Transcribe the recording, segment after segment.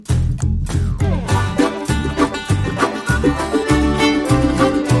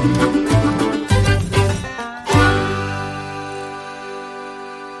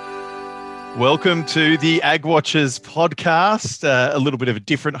Welcome to the Ag Watchers podcast. A little bit of a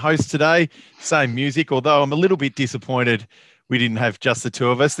different host today, same music, although I'm a little bit disappointed we didn't have just the two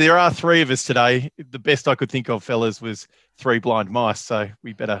of us. There are three of us today. The best I could think of, fellas, was three blind mice, so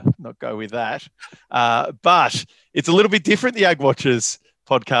we better not go with that. But it's a little bit different, the Ag Watchers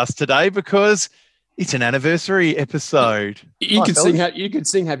podcast today, because it's an anniversary episode. You could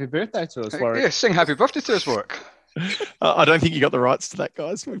sing happy birthday to us, Warwick. Yeah, sing happy birthday to us, Warwick. I don't think you got the rights to that,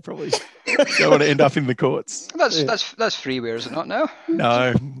 guys. We probably don't want to end up in the courts. That's freeware, is it not now?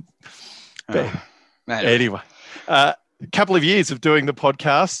 No. Anyway, a couple of years of doing the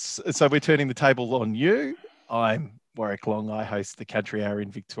podcasts, so we're turning the table on you. I'm Warwick Long. I host the Country Hour in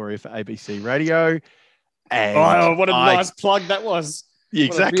Victoria for ABC Radio. And what a nice plug that was.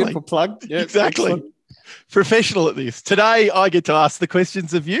 Exactly. What a beautiful plug. Yeah, exactly. Excellent. Professional at this. Today, I get to ask the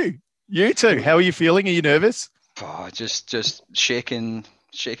questions of you. You too. How are you feeling? Are you nervous? Oh, just shaking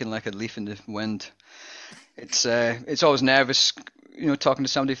like a leaf in the wind. It's always nervous, talking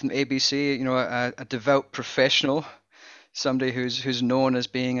to somebody from ABC, a devout professional, somebody who's known as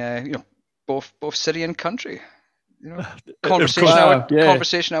being both city and country.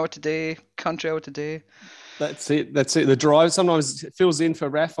 Conversation hour today, country hour today. That's it. The drive sometimes fills in for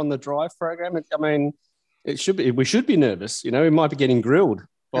Raf on the drive program. I mean, it should be. We should be nervous. We might be getting grilled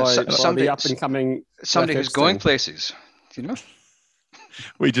by the up and coming somebody who's going places.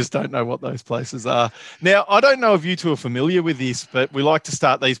 We just don't know what those places are. Now, I don't know if you two are familiar with this, but we like to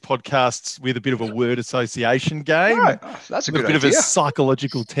start these podcasts with a bit of a word association game. Right. That's a good idea. A bit of a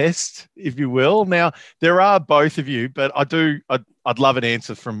psychological test, if you will. Now, there are both of you, but I'd love an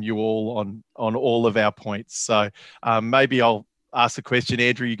answer from you all on all of our points. So maybe I'll ask the question.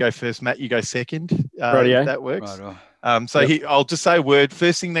 Andrew, you go first. Matt, you go second. If that works. Right. I'll just say a word.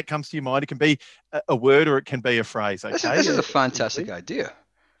 First thing that comes to your mind, it can be a word or it can be a phrase. Okay? This is a fantastic idea.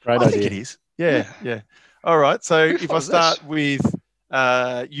 I think it is. Yeah. All right. So if I start with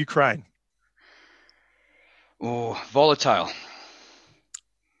Ukraine. Oh, volatile.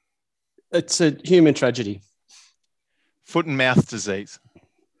 It's a human tragedy. Foot and mouth disease.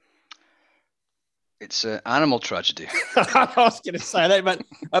 It's an animal tragedy. I was going to say that,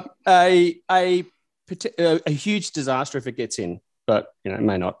 but a huge disaster if it gets in, but it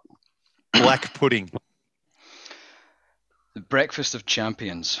may not. Black pudding. The breakfast of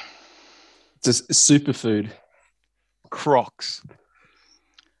champions. It's a superfood. Crocs.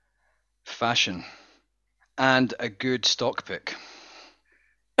 Fashion. And a good stock pick.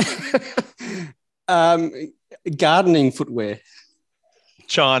 Gardening footwear.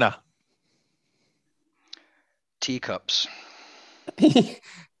 China. Teacups.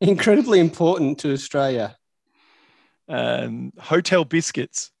 Incredibly important to Australia. Hotel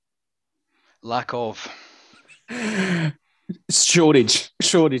biscuits. Lack of. Shortage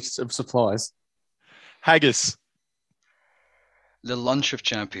of supplies. Haggis. The lunch of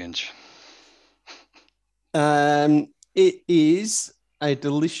champions. It is a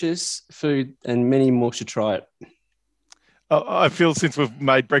delicious food and many more should try it. I feel since we've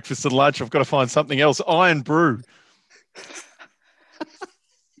made breakfast and lunch, I've got to find something else. Iron brew.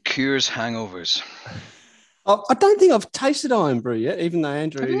 Cures hangovers. I don't think I've tasted iron brew yet, even though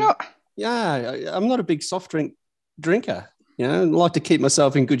Andrew... Have you not? Yeah, I'm not a big soft drink drinker. I like to keep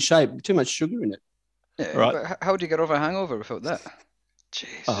myself in good shape. Too much sugar in it. Yeah, right. But how do you get over a hangover without that?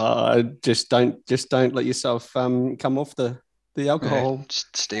 Jeez. Just don't let yourself come off the alcohol. Yeah,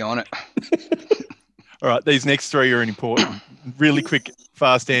 just stay on it. All right, these next three are important. Really quick,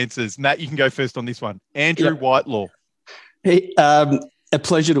 fast answers. Matt, you can go first on this one. Andrew Whitelaw. Hey, a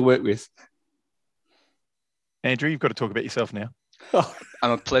pleasure to work with. Andrew, you've got to talk about yourself now.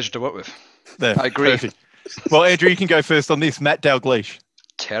 I'm a pleasure to work with. There, I agree. Perfect. Well, Andrew, you can go first on this. Matt Dalgleish.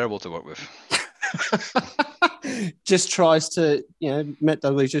 Terrible to work with. Just tries to, Matt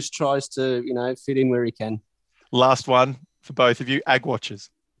Dalgleish just tries to, fit in where he can. Last one for both of you, Ag Watchers.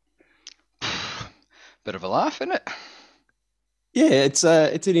 Bit of a laugh, isn't it? Yeah, it's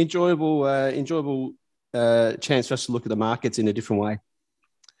an enjoyable chance for us to look at the markets in a different way.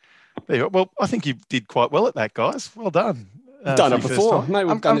 There you go. Well, I think you did quite well at that, guys. Well done. Done it before. Mate,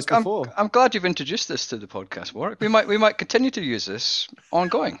 we've done this before. I'm glad you've introduced this to the podcast, Warwick. We might continue to use this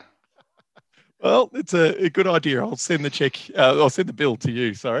ongoing. Well, it's a good idea. I'll send the check. I'll send the bill to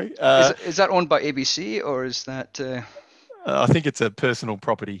you. Sorry. Is that owned by ABC or is that? I think it's a personal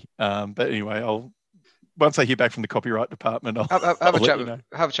property. But anyway, once I hear back from the copyright department, I'll have a chat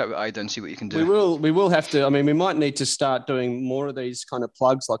with Ida and see what you can do. We will have to. I mean, we might need to start doing more of these kind of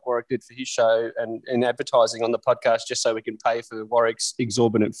plugs like Warwick did for his show and advertising on the podcast, just so we can pay for Warwick's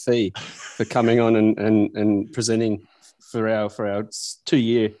exorbitant fee for coming on and presenting for our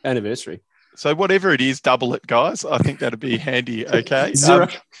 2-year anniversary. So whatever it is, double it, guys. I think that'd be handy. Okay. Zero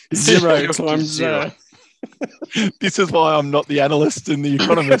times zero. This is why I'm not the analyst and the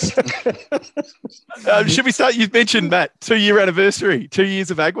economist. Should we start? You mentioned, Matt, 2-year anniversary, 2 years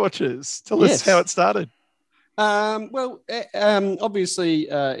of Ag Watchers. Tell us how it started. Obviously,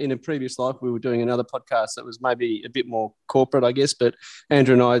 in a previous life, we were doing another podcast that was maybe a bit more corporate, I guess. But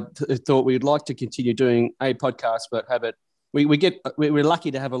Andrew and I thought we'd like to continue doing a podcast, but have it. We're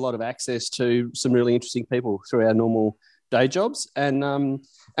lucky to have a lot of access to some really interesting people through our normal day jobs, and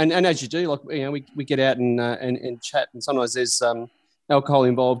as you do, we get out and chat, and sometimes there's alcohol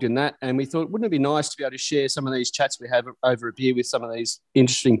involved in that. And we thought, wouldn't it be nice to be able to share some of these chats we have over a beer with some of these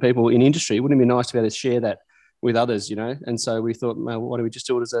interesting people in industry? Wouldn't it be nice to be able to share that with others, And so we thought, well, why don't we just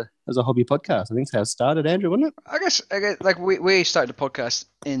do it as a hobby podcast? I think that's how it started, Andrew, wasn't it? I guess like we started the podcast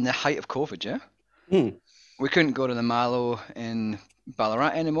in the height of COVID, yeah. We couldn't go to the Mallow in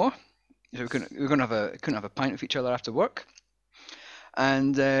Ballarat anymore. So we couldn't have a pint with each other after work,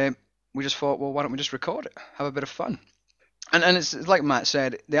 and we just thought, well, why don't we just record it, have a bit of fun, and it's like Matt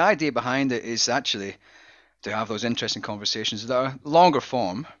said, the idea behind it is actually to have those interesting conversations that are longer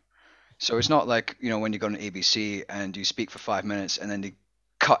form. So it's not like, when you go on ABC and you speak for 5 minutes and then they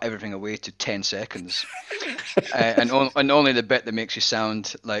cut everything away to 10 seconds, and only the bit that makes you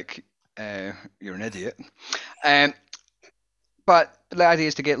sound like you're an idiot. But the idea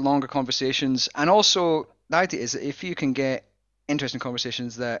is to get longer conversations, and also the idea is that if you can get interesting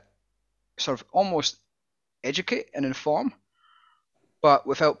conversations that sort of almost educate and inform, but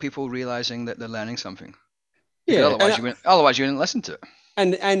without people realizing that they're learning something. Yeah. Otherwise, you wouldn't listen to it.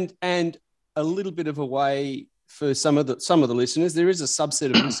 And a little bit of a way for some of the listeners. There is a subset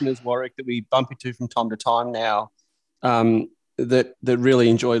of listeners, Warwick, that we bump into from time to time now, that really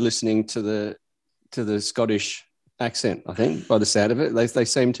enjoy listening to the Scottish accent. I think by the sound of it, they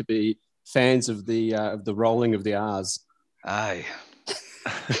seem to be fans of the rolling of the R's. Aye.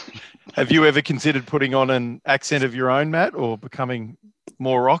 Have you ever considered putting on an accent of your own, Matt, or becoming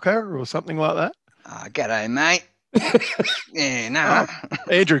more rocker or something like that? G'day, mate. Yeah, nah.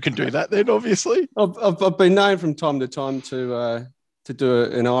 Andrew can do that then, obviously. I've been known from time to time to do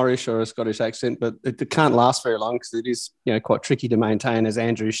an Irish or a Scottish accent, but it can't last very long because it is quite tricky to maintain, as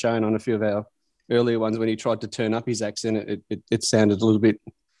Andrew's shown on a few of our earlier ones. When he tried to turn up his accent, it sounded a little bit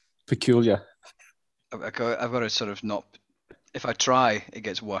peculiar. I've got to sort of not. If I try, it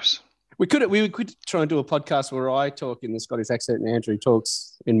gets worse. We could try and do a podcast where I talk in the Scottish accent and Andrew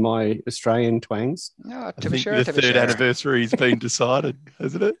talks in my Australian twangs. No, I think the third anniversary's been decided,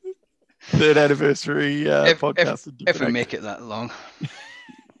 hasn't it? Third anniversary podcast. If we make it that long.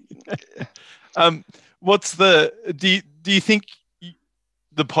 Do you think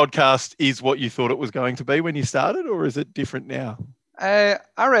the podcast is what you thought it was going to be when you started, or is it different now? I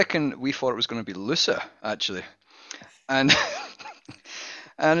reckon we thought it was going to be looser, actually. And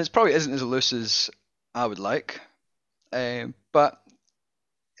and it probably isn't as loose as I would like. But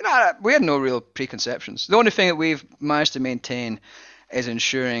we had no real preconceptions. The only thing that we've managed to maintain is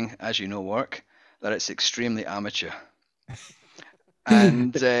ensuring, as you know, Warwick, that it's extremely amateur.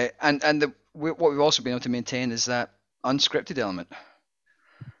 And what we've also been able to maintain is that unscripted element.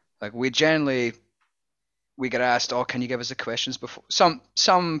 Like we get asked, can you give us the questions before?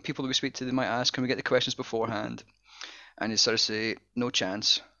 Some people that we speak to, they might ask, can we get the questions beforehand? And you sort of say, no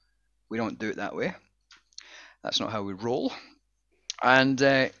chance. We don't do it that way. That's not how we roll. And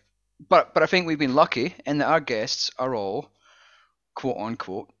but I think we've been lucky in that our guests are all, quote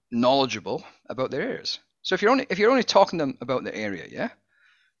unquote, knowledgeable about their areas. So if you're only talking to them about the area, yeah,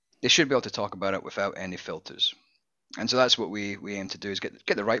 they should be able to talk about it without any filters. And so that's what we aim to do, is get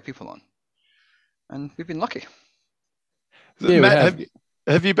the right people on. And we've been lucky. Yeah, Matt,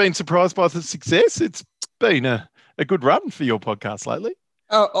 have you been surprised by the success? It's been a good run for your podcast lately.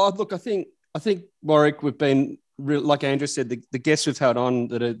 Oh, look, I think Warwick, we've been like Andrew said, the guests we've had on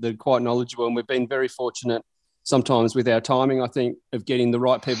that are quite knowledgeable, and we've been very fortunate sometimes with our timing, I think, of getting the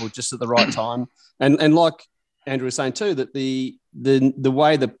right people just at the right time. And like Andrew was saying too, that the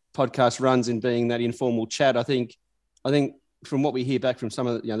way the podcast runs in being that informal chat, I think from what we hear back from some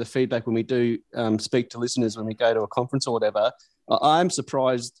of the feedback when we do speak to listeners when we go to a conference or whatever, I'm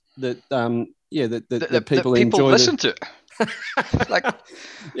surprised that that people enjoy listen to it. Like,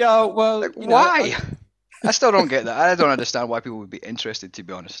 yeah, well, like, why? I still don't get that. I don't understand why people would be interested, to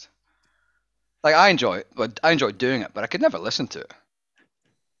be honest. Like, I enjoy it, but I enjoy doing it, but I could never listen to it.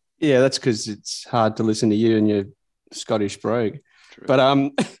 Yeah, that's because it's hard to listen to you and your Scottish brogue. True. But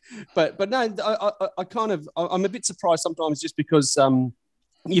no, I'm a bit surprised sometimes, just because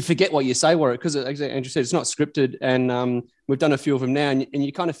you forget what you say, Warwick, because as Andrew said, it's not scripted, and we've done a few of them now, and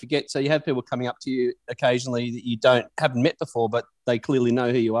you kind of forget. So you have people coming up to you occasionally that you haven't met before, but they clearly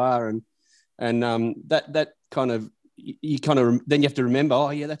know who you are, and that kind of you kind of then you have to remember, oh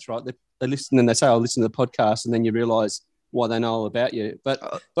yeah, that's right. They listen and they say, I'll listen to the podcast, and then you realise why they know all about you. But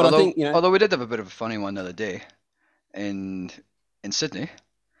although, I think although we did have a bit of a funny one the other day in Sydney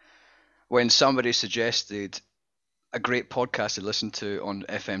when somebody suggested a great podcast to listen to on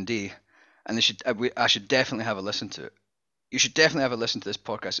FMD, and I should definitely have a listen to it. You should definitely have a listen to this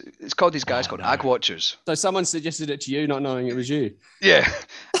podcast. It's called these guys called Ag Watchers. So someone suggested it to you, not knowing it was you. Yeah,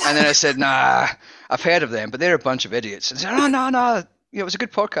 and then I said, nah, I've heard of them, but they're a bunch of idiots. And I said, oh, no, it was a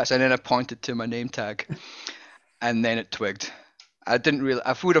good podcast. And then I pointed to my name tag, and then it twigged. I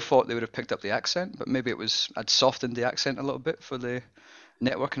would have thought they would have picked up the accent, but maybe I'd softened the accent a little bit for the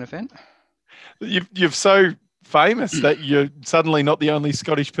networking event. You've so famous that you're suddenly not the only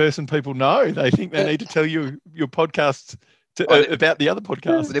Scottish person people know. They think they need to tell you your podcast about the other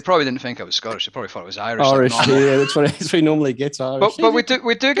podcast. They probably didn't think I was Scottish. They probably thought I was Irish. Irish, yeah, that's what he normally gets. Irish. But we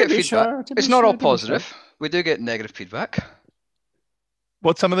do get feedback. It's not all positive. We do get negative feedback.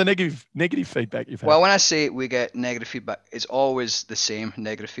 What's some of the negative feedback you've had? Well, when I say we get negative feedback, it's always the same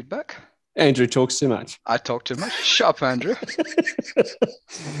negative feedback. Andrew talks too much. I talk too much. Shut up, Andrew.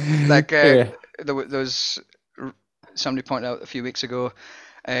 There was somebody pointed out a few weeks ago,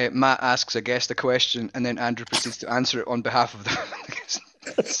 Matt asks a guest a question and then Andrew proceeds to answer it on behalf of the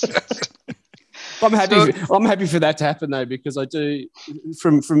guest. I'm happy for that to happen though, because I do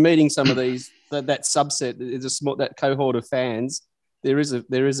from meeting some of these that subset is a small that cohort of fans. There is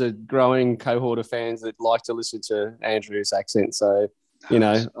a growing cohort of fans that like to listen to Andrew's accent. So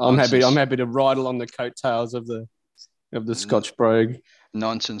I'm happy to ride along the coattails of the Scotch brogue.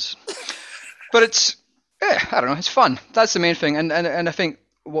 Nonsense. But it's I don't know, it's fun. That's the main thing. And I think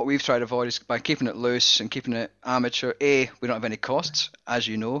what we've tried to avoid is by keeping it loose and keeping it amateur. We don't have any costs, as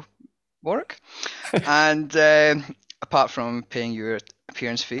you know, Warwick. And apart from paying your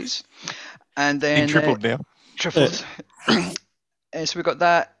appearance fees. And then tripled now. Tripled. So we got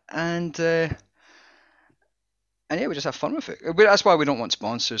that, and yeah, we just have fun with it. That's why we don't want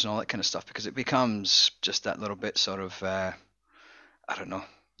sponsors and all that kind of stuff, because it becomes just that little bit sort of, I don't know,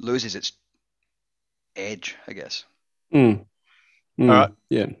 loses its edge, I guess. All right.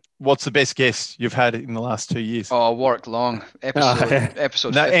 Yeah. What's the best guest you've had in the last 2 years? Oh, Warwick Long,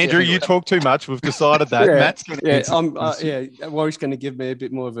 episode. No, 50, Andrew, you talk too much. We've decided that. Yeah. Matt's going to Warwick's going to give me a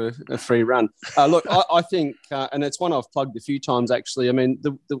bit more of a free run. Look, I think, and it's one I've plugged a few times actually. I mean,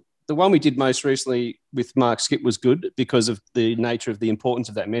 the one we did most recently with Mark Skip was good because of the nature of the importance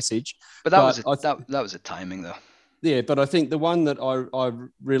of that message. But that was a timing though. Yeah, but I think the one that I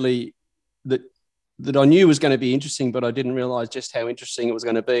really that I knew was going to be interesting, but I didn't realise just how interesting it was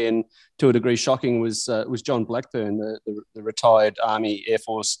going to be, and to a degree shocking, was John Blackburn, the retired Army Air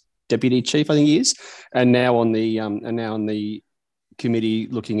Force Deputy Chief, I think he is, and now on the committee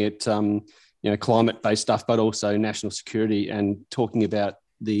looking at climate-based stuff, but also national security, and talking about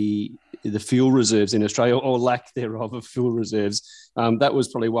the fuel reserves in Australia, or lack thereof of fuel reserves. That was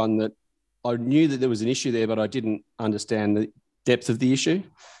probably one that I knew that there was an issue there, but I didn't understand the depth of the issue,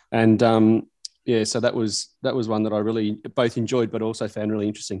 and so that was one that I really both enjoyed, but also found really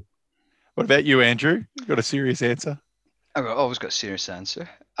interesting. What about you, Andrew? You got a serious answer? I've always got a serious answer.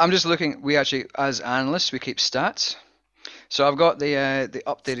 I'm just looking. We actually, as analysts, we keep stats. So I've got the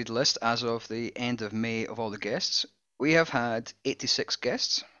updated list as of the end of May of all the guests. We have had 86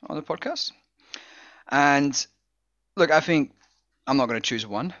 guests on the podcast, and look, I think I'm not going to choose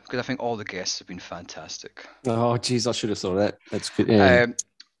one because I think all the guests have been fantastic. Oh, geez, I should have thought of that. That's good. Yeah.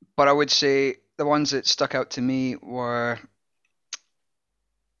 But I would say the ones that stuck out to me were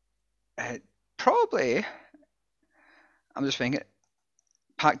probably, I'm just thinking,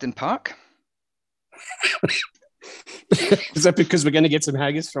 Packden Park. Is that because we're going to get some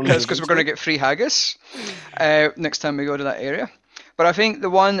haggis from? That's because we're going to get free haggis next time we go to that area. But I think the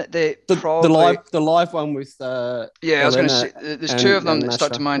one that the live one with I was going to say there's two of them that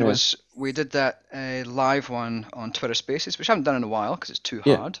stuck to mind. Was we did that live one on Twitter Spaces, which I haven't done in a while because it's too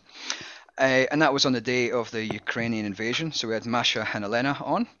hard. And that was on the day of the Ukrainian invasion. So we had Masha and Elena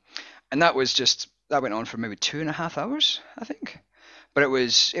on, and that went on for maybe 2.5 hours, I think. But it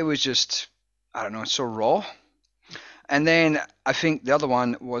was just, I don't know, it's so raw. And then I think the other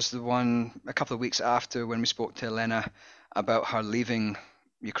one was the one a couple of weeks after when we spoke to Elena about her leaving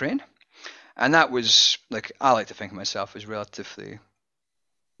Ukraine. And that was, like, I like to think of myself as relatively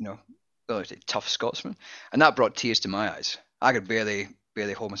tough Scotsman. And that brought tears to my eyes. I could barely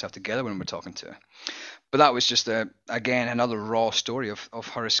barely hold myself together when we're talking to her. But that was just again another raw story of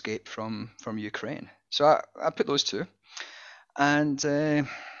her escape from Ukraine. So I put those two, and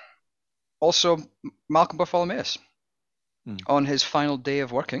also Malcolm Bartholomeus on his final day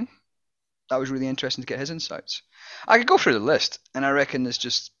of working. That was really interesting to get his insights. I could go through the list, and I reckon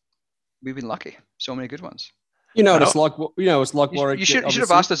we've been lucky. So many good ones. You know what it's like. You know, it's like Warwick. You should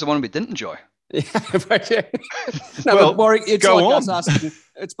have asked us the one we didn't enjoy. No, but Warwick, it's like us asking.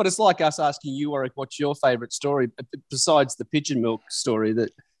 It's like us asking you, Warwick, what's your favourite story besides the pigeon milk story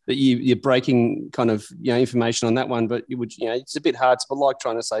that you're breaking kind of information on that one. But it's a bit hard. It's like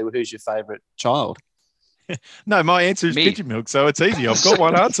trying to say, well, who's your favourite child? No, my answer is pigeon milk, so it's easy. I've got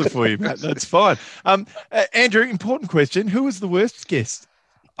one answer for you, Matt. That's fine. Andrew, important question: who was the worst guest?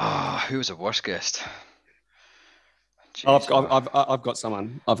 Who was the worst guest? Jeez, I've got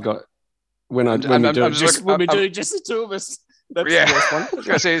someone. I've got when we're doing just the two of us. That's the worst one. I was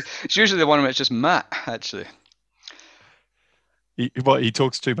gonna say it's usually the one where it's just Matt. Actually, he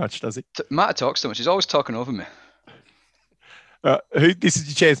talks too much, does he? Matt talks too much. He's always talking over me. This is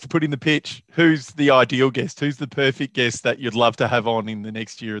your chance to put in the pitch. Who's the ideal guest? Who's the perfect guest that you'd love to have on in the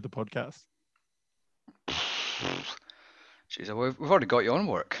next year of the podcast? Jeez, we've already got you on,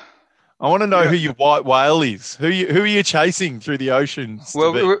 work. I want to know who your white whale is. Who are you chasing through the oceans?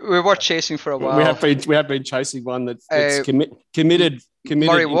 Well, we were chasing for a while. We have been chasing one that's committed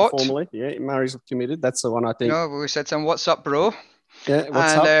Murray Watt. Informally. Yeah, Murray's committed. That's the one I think. We said to him, "What's up, bro?" Yeah,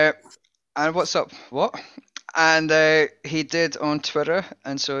 what's up? And what's up? What? And he did on Twitter,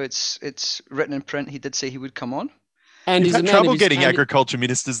 and so it's written in print. He did say he would come on. And he's had trouble getting agriculture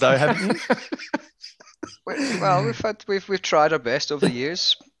ministers, though, haven't you? Well, we've tried our best over the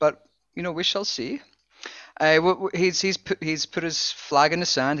years, but we shall see. He's put his flag in the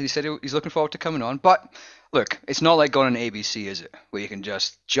sand. He said he's looking forward to coming on. But look, it's not like going on ABC, is it? Where you can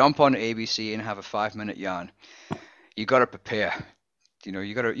just jump on ABC and have a 5-minute yarn. You got to prepare.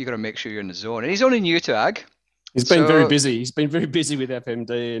 You got to make sure you're in the zone. And he's only new to ag. He's been very busy. He's been very busy with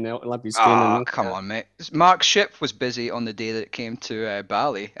FMD and Lumpy Skin. Come on, mate. Mark Ship was busy on the day that it came to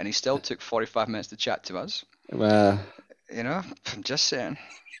Bali, and he still took 45 minutes to chat to us. I'm just saying.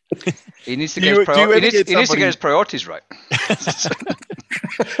 He needs to get his priorities right.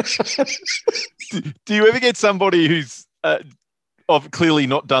 Do you ever get somebody who's clearly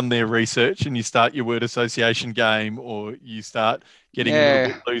not done their research, and you start your word association game, or you start getting a little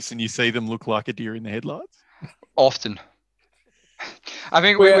bit loose and you see them look like a deer in the headlights? Often. I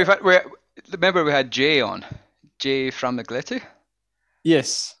think remember we had Jay from McGlitty.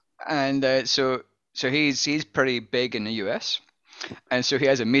 Yes. And so he's pretty big in the US, and so he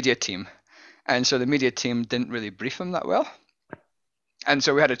has a media team, and so the media team didn't really brief him that well, and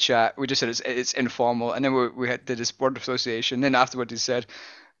so we had a chat. We just said it's informal, and then we did this word association. Then afterwards he said,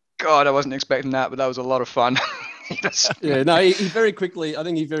 "God, I wasn't expecting that, but that was a lot of fun." Yeah, no, he very quickly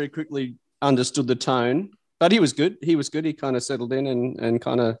understood the tone. But he was good. He kind of settled in and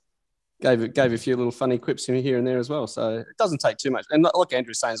kind of gave a few little funny quips here and there as well. So it doesn't take too much. And like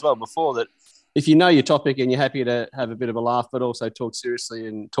Andrew was saying as well before, that if you know your topic and you're happy to have a bit of a laugh, but also talk seriously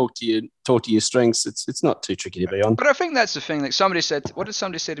and talk to your strengths, it's not too tricky to be on. But I think that's the thing. Like somebody said, what did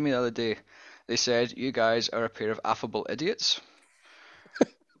somebody say to me the other day? They said, "You guys are a pair of affable idiots,"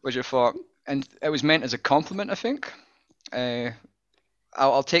 which I thought, and it was meant as a compliment. I think.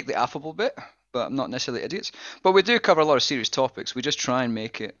 I'll take the affable bit, but I'm not necessarily idiots. But we do cover a lot of serious topics. We just try and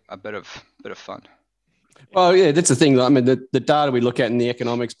make it a bit of fun. Well, yeah, that's the thing. I mean, the data we look at and the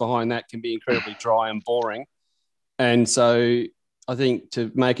economics behind that can be incredibly dry and boring. And so I think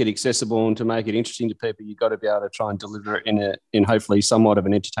to make it accessible and to make it interesting to people, you've got to be able to try and deliver it in hopefully somewhat of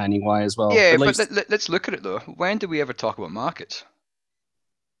an entertaining way as well. Yeah, but let's look at it though. When do we ever talk about markets?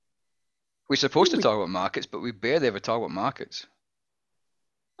 We're supposed to talk about markets, but we barely ever talk about markets.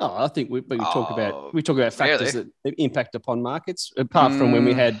 Oh, I think we talk about factors that impact upon markets. Apart from when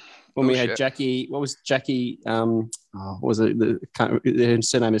we had Jackie, what was Jackie? What was it? The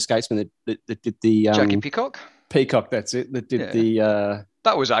surname escapes me. That did the Jackie Peacock. Peacock, that's it. That did the.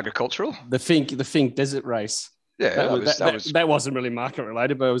 That was agricultural. The Fink Desert Race. Yeah, that wasn't really market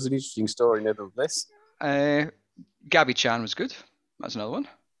related, but it was an interesting story nevertheless. Gabby Chan was good. That's another one.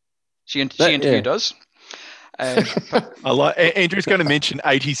 She interviewed us. I like Andrew's going to mention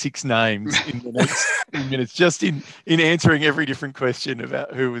 86 names in the next few minutes, just in answering every different question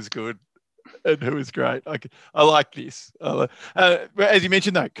about who was good and who was great. I like this. As you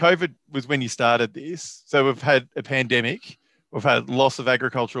mentioned, though, COVID was when you started this. So we've had a pandemic. We've had loss of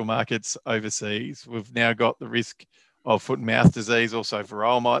agricultural markets overseas. We've now got the risk of foot and mouth disease, also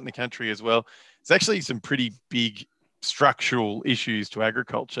varroa mite in the country as well. It's actually some pretty big structural issues to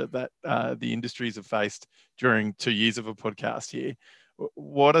agriculture that the industries have faced during 2 years of a podcast here.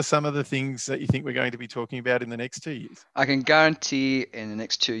 What are some of the things that you think we're going to be talking about in the next 2 years? I can guarantee in the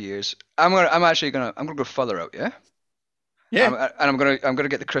next 2 years, I'm gonna go further out, yeah. Yeah. I'm gonna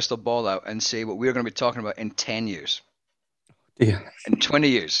get the crystal ball out and say what we're gonna be talking about in 10 years, Yeah. in 20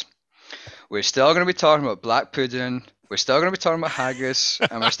 years. We're still gonna be talking about black pudding. We're still gonna be talking about haggis,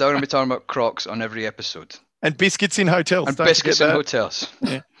 and we're still gonna be talking about Crocs on every episode. And biscuits in hotels. And Don't biscuits forget in that. hotels.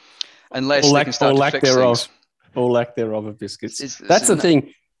 Yeah. Unless they can start to fix things. Or lack thereof of biscuits. It's That's the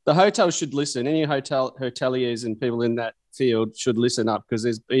thing. The hotels should listen. Any hoteliers and people in that field should listen up, because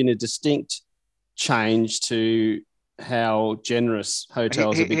there's been a distinct change to how generous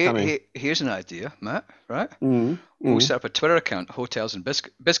hotels are becoming. Here's an idea, Matt, right? Mm, We'll set up a Twitter account, Hotels and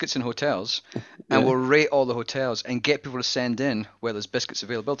Biscuits in Hotels, and we'll rate all the hotels and get people to send in where there's biscuits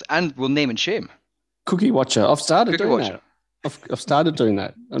availability, and we'll name and shame. Cookie Watcher. I've started doing that. I've started doing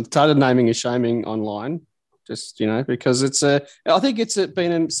that. I've started naming and shaming online, just because I think it's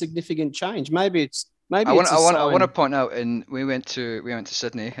been a significant change. Maybe I want to point out, and we went to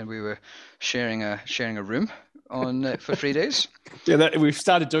Sydney, and we were sharing a room on for 3 days. Yeah, we've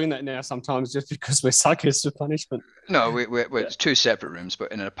started doing that now sometimes just because we're suckers for punishment. No, we're 2 separate rooms,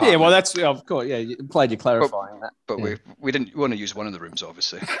 but in an apartment. Yeah, well, that's of course. Yeah, I'm glad you're clarifying that. But we didn't want to use one of the rooms,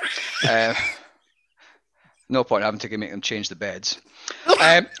 obviously. No point having to make them change the beds.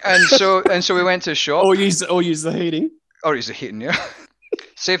 And so we went to a shop. Or use the heating. Or use the heating, yeah.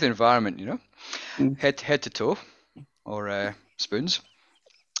 Save the environment, Head to toe, or spoons.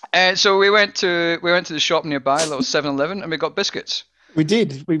 And so we went to the shop nearby, a little 7-Eleven, and we got biscuits. We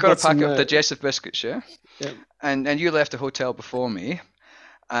did. We got a packet of digestive biscuits, yeah. Yep. And you left the hotel before me,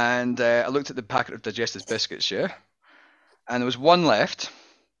 and I looked at the packet of digestive biscuits, yeah. And there was one left,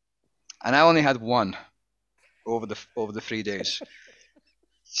 and I only had one over the 3 days.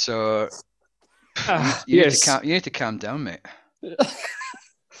 So you need to calm down, mate.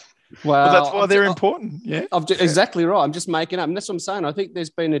 Well, that's why they're important. Yeah, exactly right. I'm just making up. And that's what I'm saying. I think there's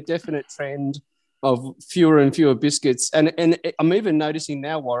been a definite trend of fewer and fewer biscuits. And I'm even noticing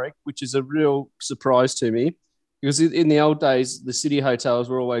now, Warwick, which is a real surprise to me, because in the old days, the city hotels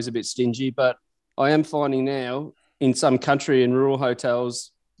were always a bit stingy. But I am finding now in some country and rural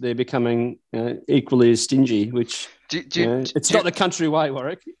hotels, they're becoming equally as stingy, which it's not the country way,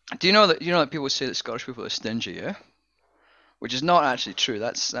 Warwick. Do you know that people say that Scottish people are stingy, yeah? Which is not actually true.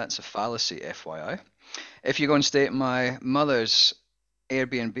 That's a fallacy, FYI. If you go and stay at my mother's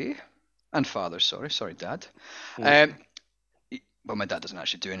Airbnb, and father's, sorry, Dad. Well, my dad doesn't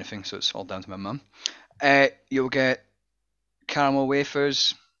actually do anything, so it's all down to my mum. You'll get caramel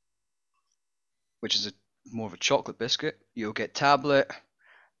wafers, which is more of a chocolate biscuit. You'll get tablet,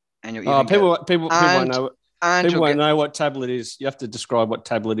 and you'll even people won't know. People won't know what tablet is. You have to describe what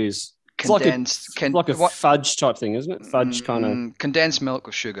tablet is. Condensed, it's like a fudge type thing, isn't it? Fudge kind of condensed milk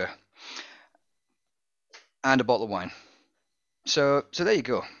with sugar, and a bottle of wine. So there you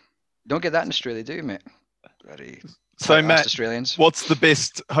go. Don't get that in Australia, do you, mate? So, Matt, Australians. What's the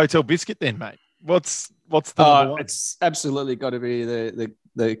best hotel biscuit then, mate? What's the number one? It's absolutely got to be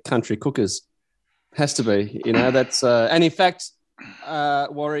the country cookers. Has to be. That's and in fact,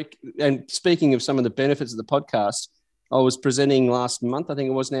 Warwick. And speaking of some of the benefits of the podcast, I was presenting last month, I think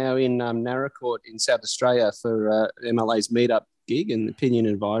it was now, in Naracoorte in South Australia for MLA's meetup gig, and Pinion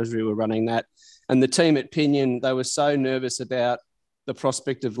Advisory were running that. And the team at Pinion, they were so nervous about the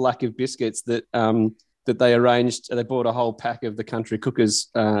prospect of lack of biscuits that they bought a whole pack of the country cookers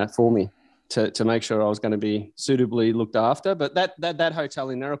for me to make sure I was going to be suitably looked after. But that hotel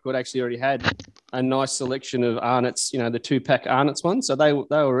in Naracoorte actually already had a nice selection of Arnott's, the 2-pack Arnott's ones. So they were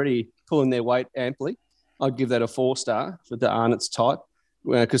already pulling their weight amply. I'd give that a 4-star for the Arnott's type,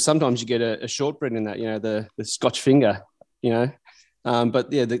 because sometimes you get a shortbread in that, the Scotch finger,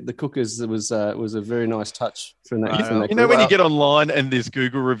 But yeah, the cookers was a very nice touch from that. When you get online and there's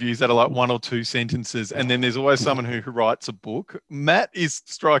Google reviews that are like 1 or 2 sentences, and then there's always someone who writes a book. Matt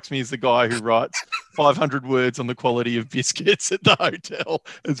strikes me as the guy who writes 500 words on the quality of biscuits at the hotel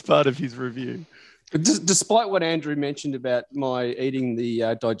as part of his review. Despite what Andrew mentioned about my eating the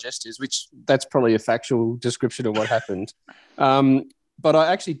digestives, which that's probably a factual description of what happened, but I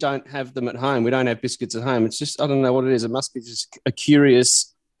actually don't have them at home. We don't have biscuits at home. It's just, I don't know what it is. It must be just a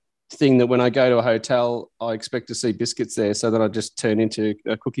curious thing that when I go to a hotel, I expect to see biscuits there, so that I just turn into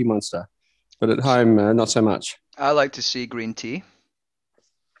a cookie monster. But at home, not so much. I like to see green tea,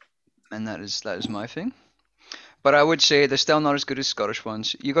 and that is my thing. But I would say they're still not as good as Scottish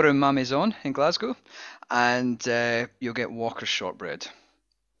ones. You go to Ma Maison in Glasgow, and you'll get Walker's shortbread.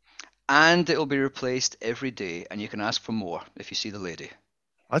 and it will be replaced every day, and you can ask for more if you see the lady.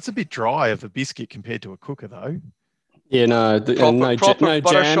 That's a bit dry of a biscuit compared to a cooker, though. Yeah, no, Proper no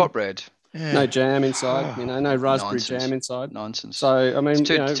butter jam, shortbread. Yeah. no jam inside. No raspberry Nonsense. jam inside. Nonsense. So I mean,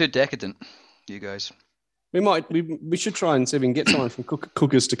 It's too decadent, you guys. we should try and see if we can get someone from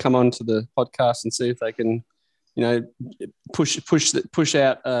Cookers to come on to the podcast and see if they can, push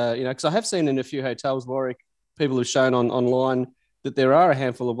out. Because I have seen in a few hotels, Warwick, people have shown online that there are a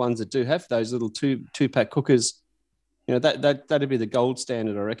handful of ones that do have those little two-pack cookers. That'd be the gold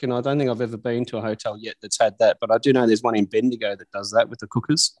standard, I reckon. I don't think I've ever been to a hotel yet that's had that, but I do know there's one in Bendigo that does that with the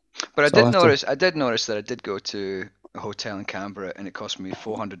cookers. But I did notice that I did go to a hotel in Canberra and it cost me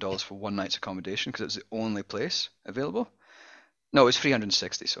 $400 for one night's accommodation because it was the only place available. No, it was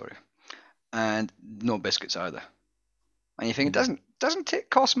 $360, sorry, and no biscuits either. And you think it doesn't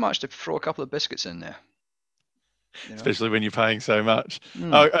cost much to throw a couple of biscuits in there. Especially when you're paying so much.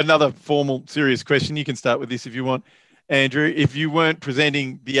 Another formal, serious question. You can start with this if you want. Andrew, if you weren't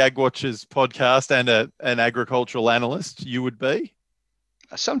presenting the Ag Watchers podcast and an agricultural analyst, you would be?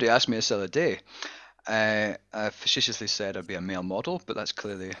 Somebody asked me this other day. I facetiously said I'd be a male model, but that's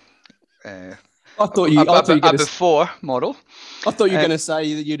clearly I thought you before model. I thought you were going to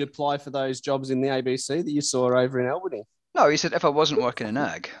say that you'd apply for those jobs in the ABC that you saw over in Albany. No, he said if I wasn't working in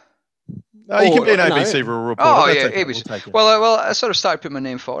ag. No, you can be an ABC rural reporter. Oh, yeah, okay. ABC. Well, I sort of started putting my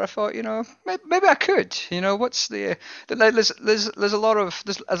name forward. I thought, maybe I could. What's there's a lot of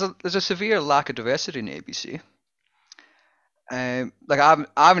there's a severe lack of diversity in ABC. I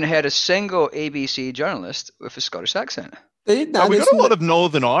haven't heard a single ABC journalst with a Scottish accent. We've got a lot of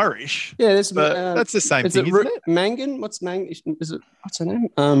Northern Irish. Yeah, that's the same thing, isn't it? Mangan? What's Mangan? What's her name?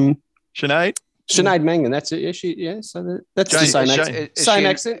 Sinead Mangan. That's it. So that's the same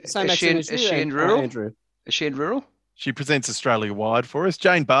accent. Same accent. Is she in rural? Andrew. Is she in rural? She presents Australia Wide for us.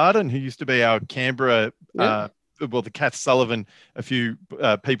 Jane Barden, who used to be our Canberra, the Kath Sullivan, a few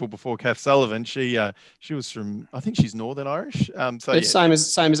people before Kath Sullivan. She was from, I think she's Northern Irish. Same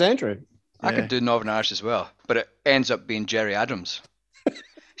as Andrew. Yeah. I could do Northern Irish as well, but it ends up being Jerry Adams.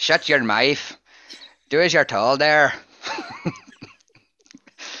 Shut your mouth. Do as you're told there.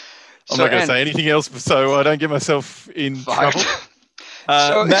 I'm not going to say anything else, so I don't get myself in trouble.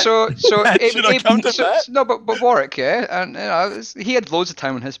 Matt, should I come to that? No, but Warwick, yeah, and he had loads of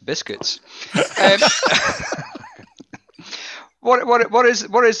time on his biscuits. What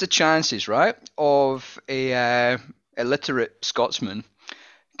is the chances, right, of a illiterate Scotsman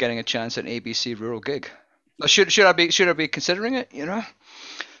getting a chance at an ABC rural gig? Should I be considering it?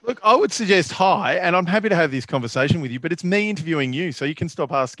 Look, I would suggest hi, and I'm happy to have this conversation with you, but it's me interviewing you, so you can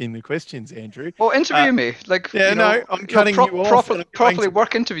stop asking the questions, Andrew. Well, interview me. I'm cutting you off. Properly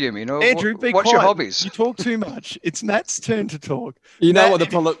work interview me. Andrew, be what's quiet. Your hobbies? You talk too much. It's Matt's turn to talk. What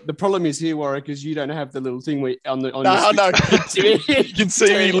the problem is here, Warwick, is you don't have the little thing on No. You can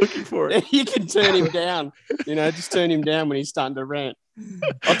see me looking for it. You can turn him down. Just turn him down when he's starting to rant.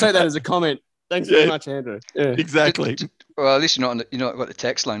 I'll take that as a comment. Thanks very much, Andrew. Yeah. Exactly. Well, at least you're not got the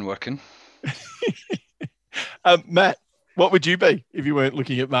text line working. Matt, what would you be if you weren't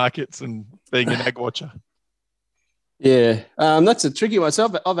looking at markets and being an ag watcher? Yeah, that's a tricky one.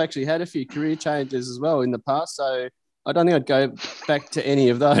 So I've actually had a few career changes as well in the past, so I don't think I'd go back to any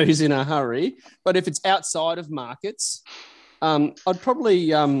of those in a hurry. But if it's outside of markets, I'd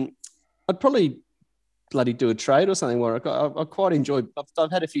probably bloody do a trade or something where I quite enjoy.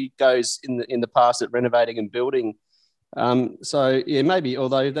 I've had a few goes in the past at renovating and building. So yeah, maybe.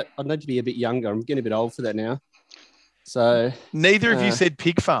 Although I need to be a bit younger. I'm getting a bit old for that now. So neither of you said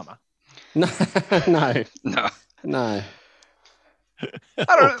pig farmer. No. I don't know,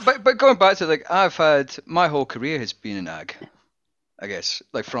 but going back to I've had my whole career has been in ag. I guess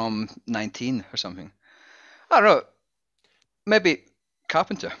from 19 or something. I don't know. Maybe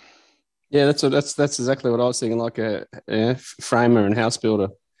carpenter. Yeah, that's exactly what I was thinking, like a framer and house builder.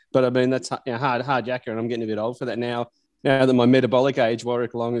 But I mean, that's hard yakka, and I'm getting a bit old for that now. Now that my metabolic age,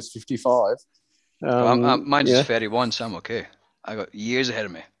 Warwick Long, is 55. Mine's just 31, so I'm okay. I got years ahead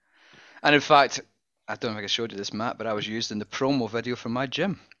of me. And in fact, I don't know if I showed you this, Matt, but I was used in the promo video for my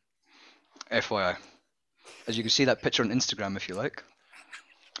gym. FYI. As you can see that picture on Instagram if you like,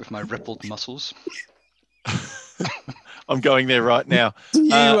 with my rippled muscles. I'm going there right now.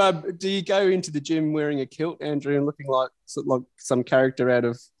 Do you go into the gym wearing a kilt, Andrew, and looking like some character out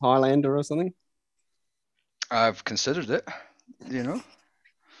of Highlander or something? I've considered it.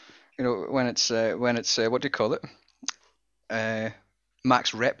 When it's what do you call it?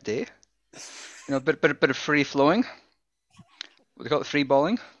 Max rep day. Bit of free flowing. What do you call it? Free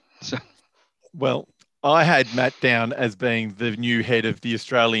balling. So. Well, I had Matt down as being the new head of the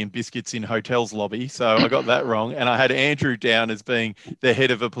Australian Biscuits in Hotels lobby, so I got that wrong. And I had Andrew down as being the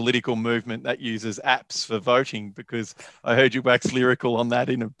head of a political movement that uses apps for voting, because I heard you wax lyrical on that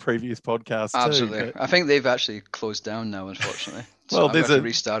in a previous podcast Absolutely. too. I think they've actually closed down now, unfortunately. So Well, I'm there's going to a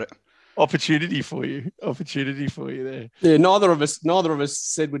restart it. opportunity for you there. Yeah, neither of us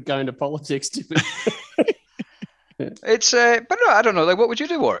said we'd go into politics, did we? It's but no, I don't know. Like, what would you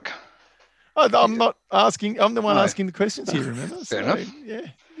do, Warwick? I'm not asking. I'm the one No. asking the questions here. Remember? Fair enough. Yeah,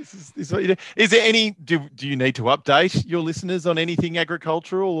 this is what you do. Is there any? Do you need to update your listeners on anything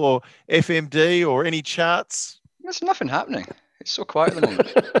agricultural or FMD or any charts? There's nothing happening. It's so quiet at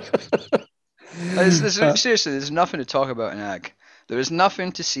the moment. Seriously, there's nothing to talk about in ag. There is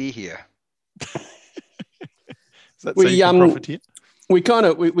nothing to see here. Is that so you can profiteer?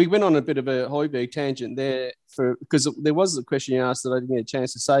 We went on a bit of a Hoiberg tangent there because there was a question you asked that I didn't get a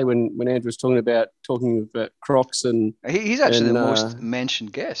chance to say when Andrew was talking about crocs and he's actually the most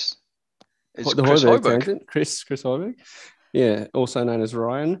mentioned guest. It's the Chris Hoiberg Hoiberg. tangent, Chris Hoiberg, yeah, also known as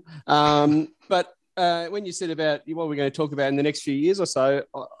Ryan. But when you said about what we're going to talk about in the next few years or so,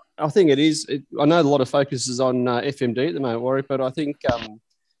 I think it is. I know a lot of focus is on FMD at the moment, Warwick, but I think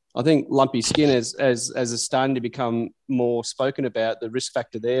lumpy skin as is starting to become more spoken about. The risk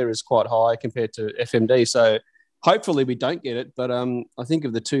factor there is quite high compared to FMD. So hopefully we don't get it. But I think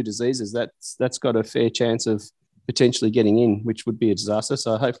of the two diseases, that's got a fair chance of potentially getting in, which would be a disaster.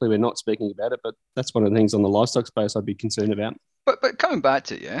 So hopefully we're not speaking about it. But that's one of the things on the livestock space I'd be concerned about. But coming back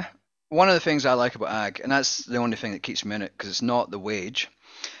to it, yeah, one of the things I like about ag, and that's the only thing that keeps me in it, because it's not the wage,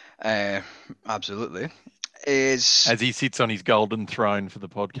 absolutely, is as he sits on his golden throne for the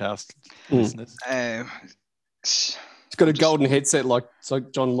podcast listeners. It's got a golden headset like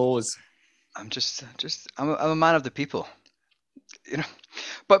John Law's. I'm a man of the people, you know.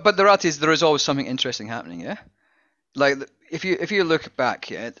 But the reality is there is always something interesting happening, yeah. Like if you look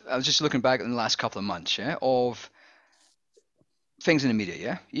back, yeah, I was just looking back in the last couple of months, yeah, of things in the media,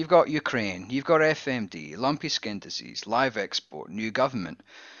 yeah. You've got Ukraine, you've got FMD, lumpy skin disease, live export, new government,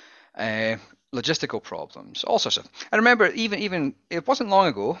 logistical problems, all sorts of. I remember even it wasn't long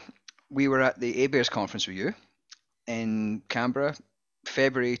ago, we were at the ABARES conference with you in Canberra,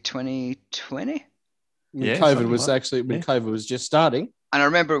 February 2020. Yeah, COVID was COVID was just starting. And I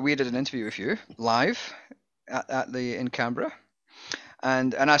remember we did an interview with you live in Canberra,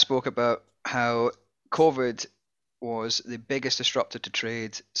 and I spoke about how COVID was the biggest disruptor to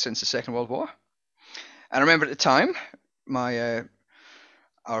trade since the Second World War. And I remember at the time,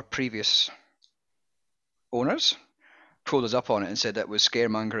 our previous owners pulled us up on it and said that was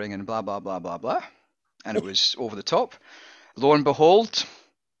scaremongering and blah blah blah blah blah, and it was over the top. Lo and behold,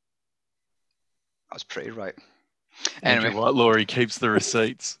 I was pretty right. Anyway, Laurie keeps the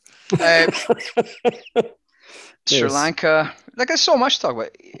receipts. Sri Lanka, like there's so much to talk about.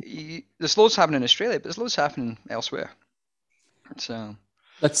 There's loads happening in Australia, but there's loads happening elsewhere. So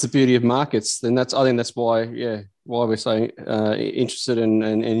that's the beauty of markets, and I think that's why we're so interested and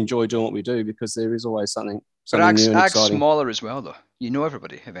enjoy doing what we do, because there is always something new and exciting. Ag's smaller as well, though. You know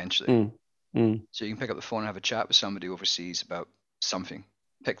everybody eventually, so you can pick up the phone and have a chat with somebody overseas about something,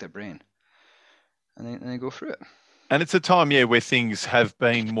 pick their brain, and then go through it. And it's a time, where things have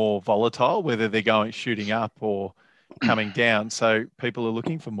been more volatile, whether they're shooting up or coming down. So people are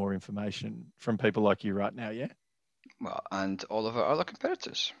looking for more information from people like you right now, yeah? Well, and all of our other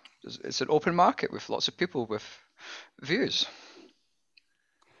competitors. It's an open market with lots of people with views.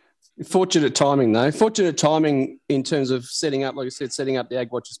 Fortunate timing, though. Fortunate timing in terms of setting up, like I said, setting up the Ag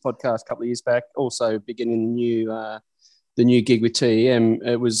Watchers podcast a couple of years back. Also beginning the new gig with TEM.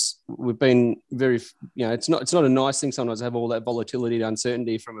 We've been very, it's not a nice thing sometimes to have all that volatility and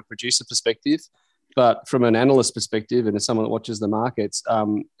uncertainty from a producer perspective, but from an analyst perspective and as someone that watches the markets,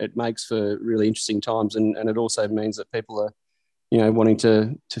 it makes for really interesting times, and it also means that people are, wanting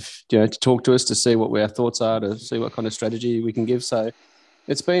to talk to us, to see what our thoughts are, to see what kind of strategy we can give. So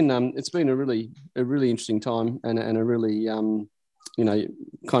it's been a really interesting time and a really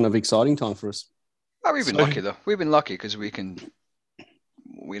kind of exciting time for us. Oh, we've been lucky though. We've been lucky because we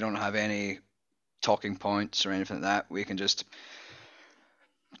don't have any talking points or anything like that. We can just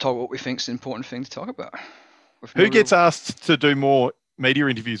talk what we think is the important thing to talk about. Who gets asked to do more media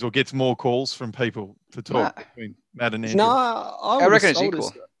interviews or gets more calls from people to talk between Matt and Andrew? No, I reckon it's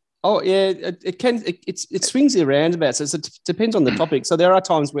equal. Oh yeah, it swings around about. So it depends on the topic. So there are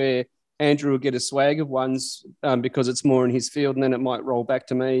times where Andrew will get a swag of ones because it's more in his field, and then it might roll back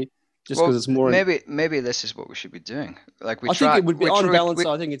to me. Just because it's more. Maybe this is what we should be doing. Like I think it would be on balance.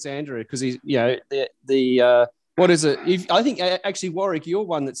 I think it's Andrew because he's what is it? I think actually Warwick, you're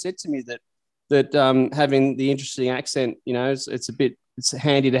one that said to me that that having the interesting accent, it's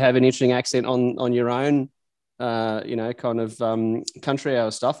handy to have an interesting accent on your own, kind of country hour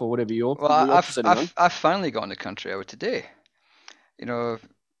stuff or whatever you're presenting on. I've finally got on the country hour today.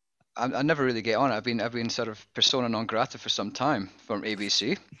 I never really get on. I've been sort of persona non grata for some time from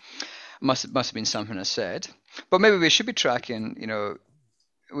ABC. Must have been something I said, but maybe we should be tracking.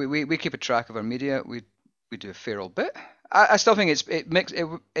 We keep a track of our media. We do a fair old bit. I still think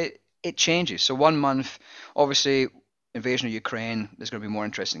it changes. So 1 month, obviously, invasion of Ukraine. There's going to be more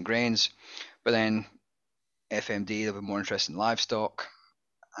interest in grains, but then FMD there'll be more interest in livestock,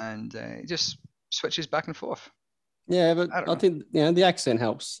 and it just switches back and forth. Yeah, but I think the accent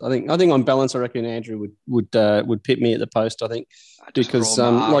helps. I think on balance, I reckon Andrew would pit me at the post. I think because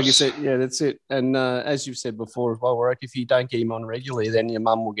like you said, yeah, that's it. And as you've said before as well, Warwick, if you don't get him on regularly, then your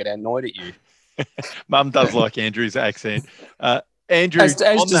mum will get annoyed at you. Mum does like Andrew's accent. Andrew, as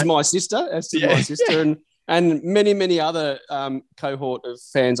does my sister, and many other cohort of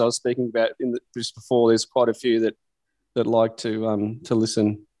fans I was speaking about just before. There's quite a few that like to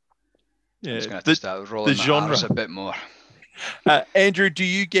listen. Yeah, I'm just going to start rolling the genre a bit more. Andrew, do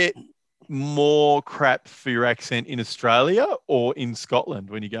you get more crap for your accent in Australia or in Scotland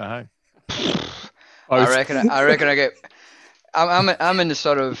when you go home? I reckon I get. I'm in the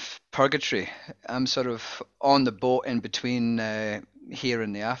sort of purgatory. I'm sort of on the boat in between here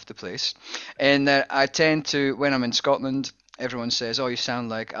and the after place, and I tend to, when I'm in Scotland, everyone says, "Oh, you sound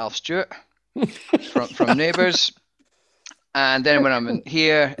like Alf Stewart from Neighbours." And then when I'm in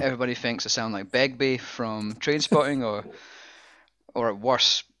here, everybody thinks I sound like Begbie from Trainspotting, or at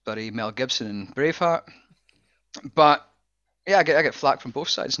worst, buddy Mel Gibson in Braveheart. But yeah, I get flack from both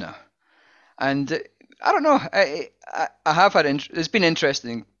sides now, and I don't know. I have had there's been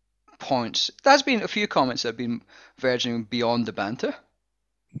interesting points. There's been a few comments that have been verging beyond the banter.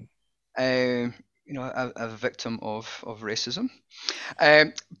 A victim of racism,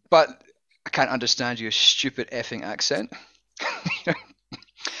 but I can't understand your stupid effing accent.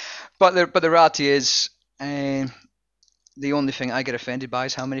 But the reality is, the only thing I get offended by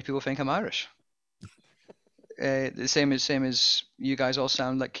is how many people think I'm Irish. The same as you guys all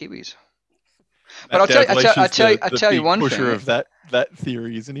sound like Kiwis. But I'll tell you one thing. Pusher of that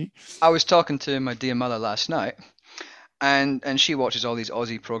theory, isn't he? I was talking to my dear mother last night, and she watches all these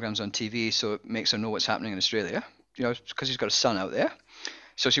Aussie programs on TV, so it makes her know what's happening in Australia. Because she's got a son out there,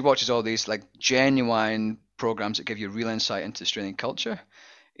 so she watches all these like genuine programs that give you real insight into Australian culture.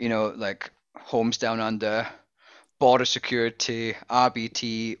 Like Homes Down Under, Border Security,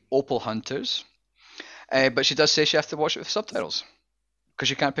 RBT, Opal Hunters. But she does say she has to watch it with subtitles because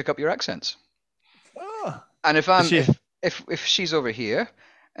she can't pick up your accents. Oh, and if she's over here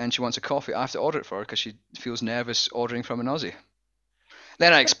and she wants a coffee, I have to order it for her because she feels nervous ordering from an Aussie.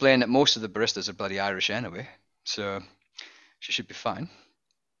 Then I explain that most of the baristas are bloody Irish anyway, so she should be fine.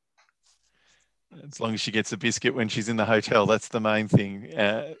 As long as she gets a biscuit when she's in the hotel, that's the main thing.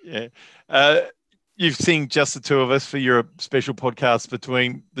 Yeah. You've seen just the two of us for your special podcast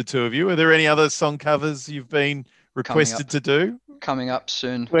between the two of you. Are there any other song covers you've been requested to do? Coming up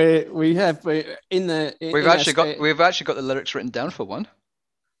soon. We've actually got the lyrics written down for one.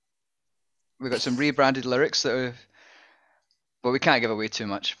 We've got some rebranded lyrics but we can't give away too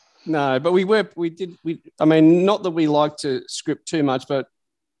much. No, but not that we like to script too much, but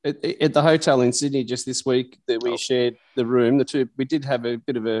at the hotel in Sydney just this week that we shared the room, we did have a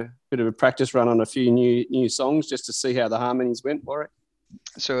bit of a practice run on a few new songs just to see how the harmonies went for it.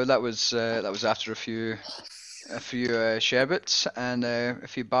 So that was after a few sherbets and a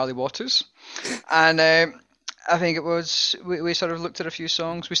few barley waters, and I think it was we sort of looked at a few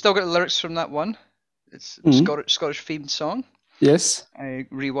songs. We still got the lyrics from that one. It's a Scottish themed song. Yes. I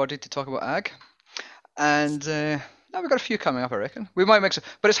reworded to talk about ag, and now we've got a few coming up. I reckon we might make some,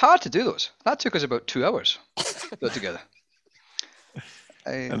 but it's hard to do those. That took us about 2 hours to put together.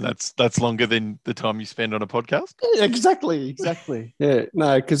 And that's longer than the time you spend on a podcast. Yeah, exactly. Yeah,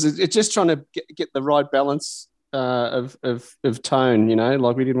 no, because it's just trying to get the right balance of tone.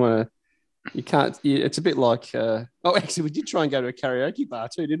 Like we didn't want to. You can't. It's a bit like. Actually, we did try and go to a karaoke bar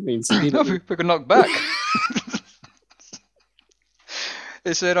too, didn't we? In Sydney, no, we got knocked back.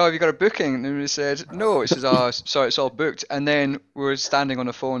 They said, "Oh, have you got a booking?" And we said, "No." It says, "Oh, sorry, it's all booked." And then we were standing on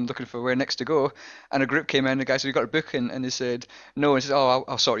the phone looking for where next to go, and a group came in. The guy said, "You got a booking?" And they said, "No." And he said, "Oh,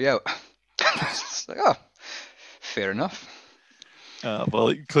 I'll sort you out." It's like, oh, fair enough.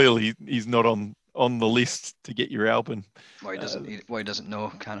 Well, clearly he's not on the list to get your album. Why he doesn't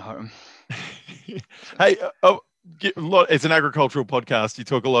know can't hurt him. Hey, As an agricultural podcast, you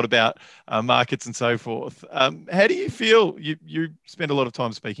talk a lot about markets and so forth. How do you feel? You spend a lot of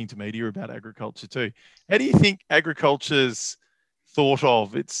time speaking to media about agriculture too. How do you think agriculture's thought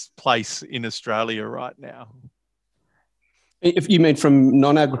of its place in Australia right now? If you mean from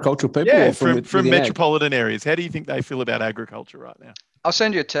non-agricultural people, Yeah, or from from within ag? metropolitan areas, how do you think they feel about agriculture right now? I'll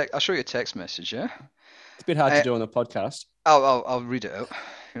send you a text. I'll show you a text message. Yeah. It's a bit hard to do on the podcast. I'll read it out.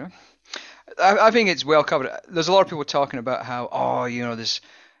 You know, I think it's well covered. There's a lot of people talking about how there's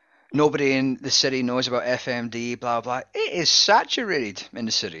nobody in the city knows about FMD, blah blah. It is saturated in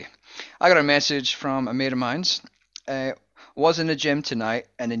the city. I got a message from a mate of mine's. Was in the gym tonight,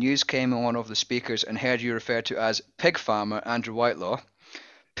 and the news came on one of the speakers and heard you referred to as pig farmer Andrew Whitelaw,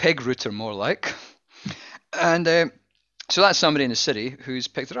 pig rooter more like, and so that's somebody in the city who's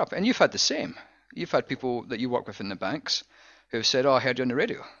picked it up. And you've had the same. You've had people that you work with in the banks who've said, "Oh, I heard you on the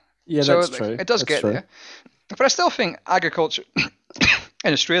radio." Yeah, so that's true. It does get there, but I still think agriculture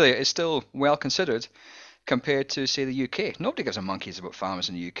in Australia is still well considered compared to, say, the UK. Nobody gives a monkeys about farmers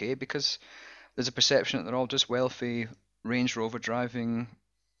in the UK because there's a perception that they're all just wealthy Range Rover driving,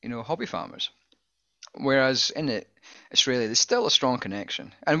 hobby farmers. Whereas in Australia, there's still a strong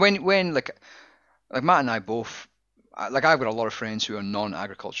connection. And when like Matt and I both, like I've got a lot of friends who are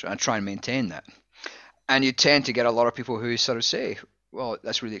non-agriculture, and I try and maintain that. And you tend to get a lot of people who sort of say, well,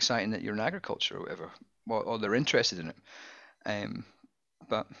 that's really exciting that you're in agriculture or whatever, or they're interested in it.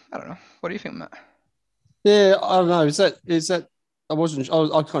 But I don't know. What do you think, Matt? Yeah, I don't know. Is that?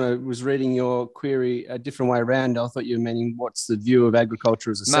 I kind of was reading your query a different way around. I thought you were meaning what's the view of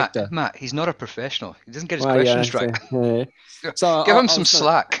agriculture as a sector. Matt, he's not a professional. He doesn't get his questions right. Yeah. So give him some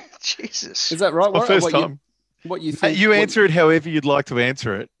slack. Jesus. Is that right? It's first time. What you think? You answer it however you'd like to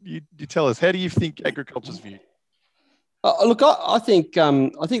answer it. You tell us. How do you think agriculture's viewed? Look, I think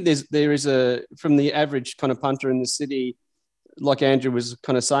there is a, from the average kind of punter in the city, like Andrew was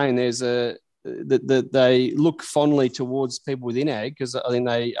kind of saying, there's that they look fondly towards people within ag because I think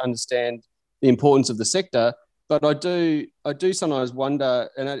they understand the importance of the sector. But I do sometimes wonder,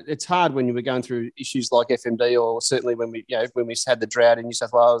 and it's hard when you were going through issues like FMD, or certainly when we had the drought in New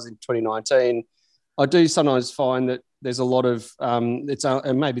South Wales in 2019. I do sometimes find that there's a lot of and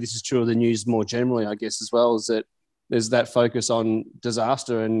maybe this is true of the news more generally, I guess, as well, is that there's that focus on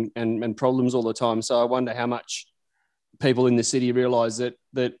disaster and problems all the time. So I wonder how much people in the city realise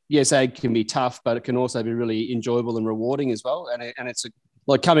that yes, ag can be tough, but it can also be really enjoyable and rewarding as well. And it's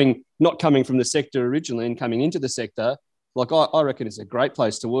not coming from the sector originally and coming into the sector. Like I reckon it's a great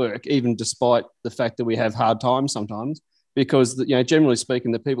place to work, even despite the fact that we have hard times sometimes, because generally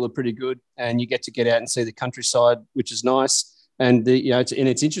speaking, the people are pretty good, and you get to get out and see the countryside, which is nice, and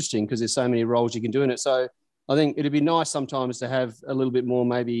it's interesting because there's so many roles you can do in it. So I think it'd be nice sometimes to have a little bit more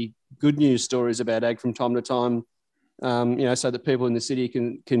maybe good news stories about ag from time to time. So that people in the city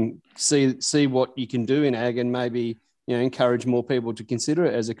can see what you can do in ag, and maybe encourage more people to consider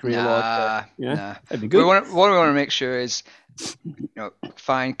it as a career. Nah. That'd be good. What we want to make sure is,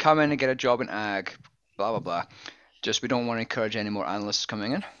 fine, come in and get a job in ag, blah blah blah. Just we don't want to encourage any more analysts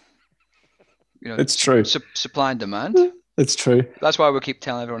coming in. It's true. Supply and demand. It's true. That's why we keep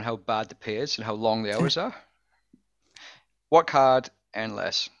telling everyone how bad the pay is and how long the hours are. Work hard, earn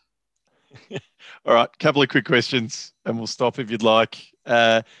less. All right, couple of quick questions, and we'll stop if you'd like.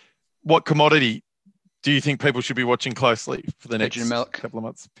 What commodity do you think people should be watching closely for the next couple of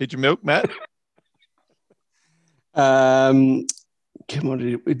months? Pigeon milk, Matt? Commodity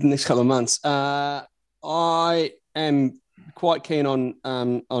in the next couple of months. I am quite keen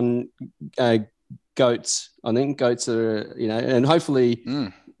on goats. I think goats are, and hopefully,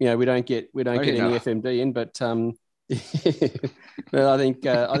 we don't get any FMD in, but but I think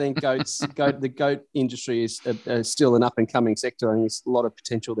the goat industry is still an up and coming sector, and there's a lot of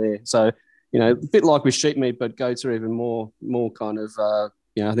potential there. So, a bit like with sheep meat, but goats are even more kind of, I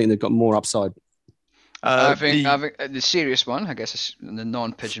think they've got more upside. I think the serious one, I guess, is the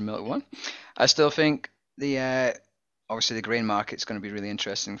non-pigeon milk one. I still think obviously the grain market's going to be really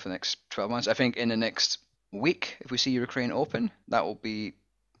interesting for the next 12 months. I think in the next week, if we see Ukraine open, that will be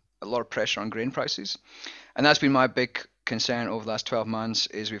a lot of pressure on grain prices. And that's been my big concern over the last 12 months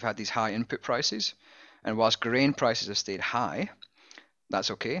is we've had these high input prices. And whilst grain prices have stayed high,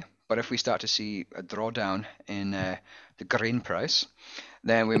 that's okay. But if we start to see a drawdown in the grain price,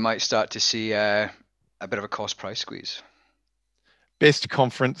 then we might start to see a bit of a cost price squeeze. Best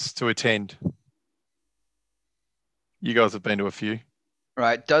conference to attend? You guys have been to a few.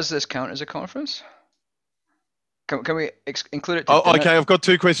 Right. Does this count as a conference? Can we include it? Oh, okay. I've got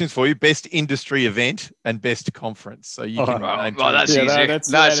two questions for you: best industry event and best conference. So you can name well, that's two. easy.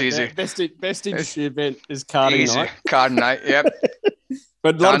 That's easy. Best industry event is karting Easy. night. Karting night. Yep.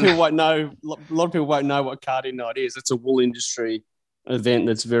 But a lot of people won't know. A lot of people won't know what karting night is. It's a wool industry event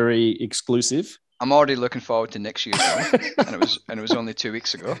that's very exclusive. I'm already looking forward to next year's one, and it was only 2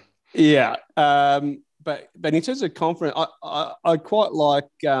 weeks ago. Yeah, but in terms of conference, I quite like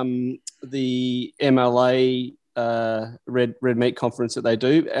the MLA Red Meat conference that they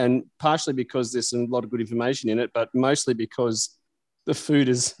do, and partially because there's a lot of good information in it, but mostly because the food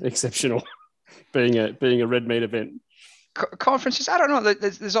is exceptional, being a red meat event. Conferences, I don't know.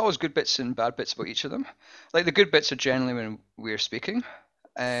 There's always good bits and bad bits about each of them. Like the good bits are generally when we're speaking,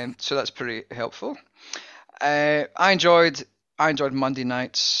 so that's pretty helpful. I enjoyed Monday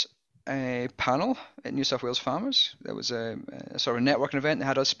night's panel at New South Wales Farmers. There was a sort of a networking event. They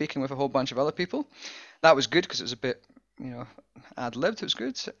had us speaking with a whole bunch of other people. That was good because it was a bit, ad-libbed. It was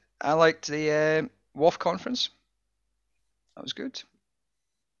good. I liked the WAF conference. That was good.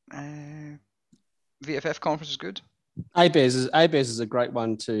 VFF conference was good. ABARES is a great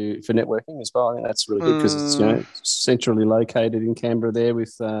one for networking as well. I think that's really good because it's centrally located in Canberra there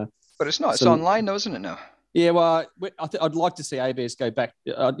with. But it's not. It's online though, isn't it now? Yeah, well, I'd like to see ABARES go back.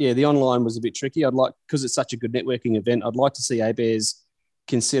 The online was a bit tricky. Because it's such a good networking event, I'd like to see ABARES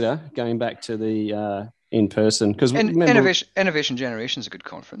consider going back to the in person. Because Innovation Generation is a good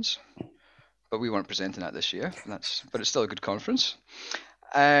conference, but we weren't presenting that this year. But it's still a good conference.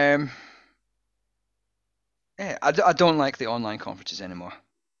 Yeah, I don't like the online conferences anymore.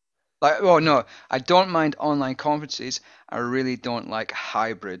 I don't mind online conferences. I really don't like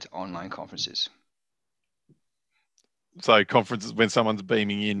hybrid online conferences. So conferences when someone's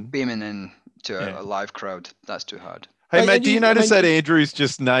beaming in to a live crowd, that's too hard. Hey, mate, do you notice that Andrew's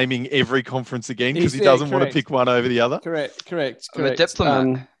just naming every conference again because he doesn't want to pick one over the other? Correct. I'm a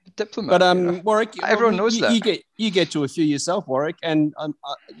diplomat. But Warwick, everyone knows that. You get to a few yourself, Warwick, and I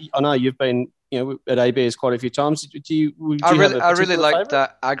know you've been at ABARES quite a few times. I really liked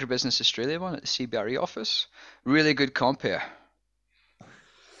that Agribusiness Australia one at the CBRE office. Really good compare.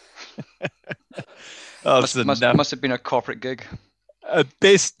 Must have been a corporate gig.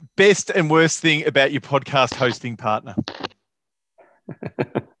 Best and worst thing about your podcast hosting partner.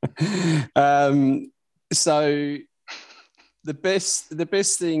 So the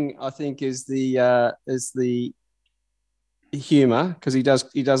best thing I think is the humor, because he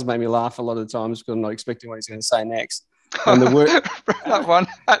does make me laugh a lot of the times because I'm not expecting what he's going to say next. And the work that one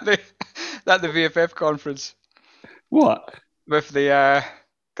at the VFF conference. What? With the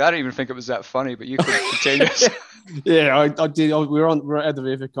I don't even think it was that funny, but you could continue. Yeah, I did. We were at the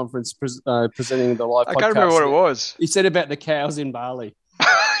VFF conference presenting the live podcast. I can't remember what it was. He said about the cows in Bali.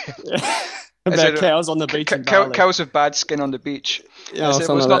 About cows on the beach in Bali. Cows with bad skin on the beach. Yeah, it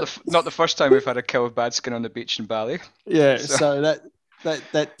was not the first time we've had a cow with bad skin on the beach in Bali. Yeah, so that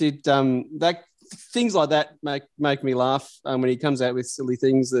did that things like that make me laugh when he comes out with silly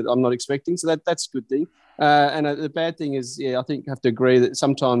things that I'm not expecting. So that's a good thing. And the bad thing is, I think I have to agree that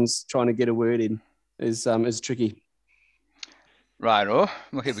sometimes trying to get a word in is tricky. Right, well,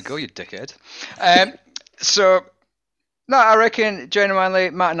 here we go, you dickhead. No, I reckon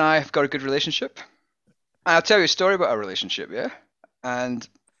genuinely Matt and I have got a good relationship. I'll tell you a story about our relationship, yeah? And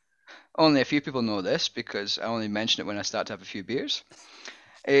only a few people know this because I only mention it when I start to have a few beers.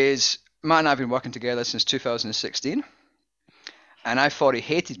 Is Matt and I have been working together since 2016. And I thought he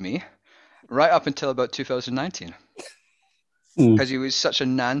hated me right up until about 2019. Because he was such a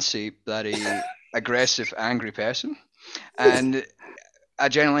Nancy, bloody, aggressive, angry person. And I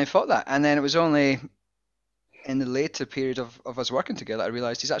genuinely thought that. And then it was only in the later period of us working together I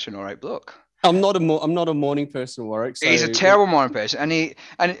realised he's actually an alright bloke. I'm not a morning person, Warwick. So he's a terrible morning person.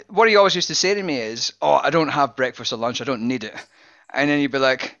 And what he always used to say to me is, "Oh, I don't have breakfast or lunch. I don't need it." And then you'd be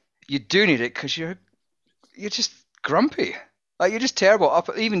like, "You do need it because you're just grumpy. Like you're just terrible."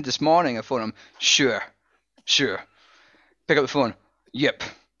 Even this morning, I phoned him. Sure. Pick up the phone. Yep.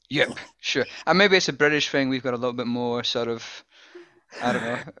 Sure. And maybe it's a British thing. We've got a little bit more sort of, I don't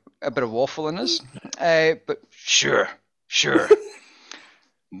know, a bit of waffle in us. But sure.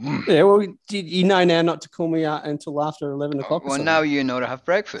 Yeah, well, you know now not to call me out until after 11 o'clock. Well, now you know to have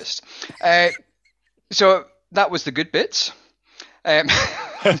breakfast. So that was the good bits. No,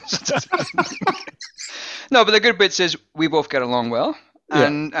 but the good bits is we both get along well,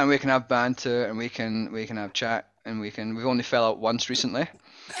 and we can have banter, and we can have chat, and we've only fell out once recently.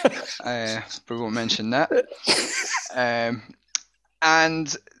 But we won't mention that.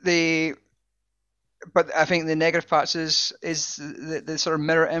 But I think the negative parts is the sort of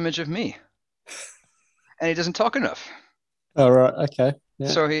mirror image of me. and he doesn't talk enough. Oh, right. Okay. Yeah.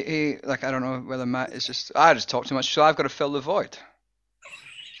 So he like, I don't know whether Matt is just, I just talk too much, so I've got to fill the void.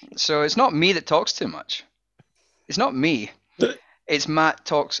 So it's not me that talks too much. It's not me. It's Matt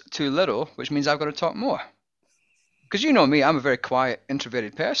talks too little, which means I've got to talk more. Because you know me, I'm a very quiet,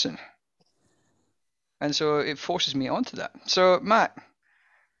 introverted person. And so it forces me onto that. So Matt,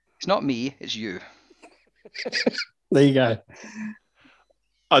 it's not me, it's you. There you go.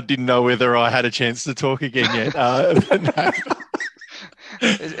 I didn't know whether I had a chance to talk again yet. No.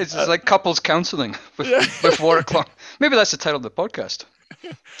 It's like couples counselling with Warwick Long. Maybe that's the title of the podcast.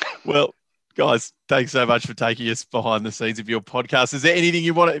 Well, guys, thanks so much for taking us behind the scenes of your podcast. Is there anything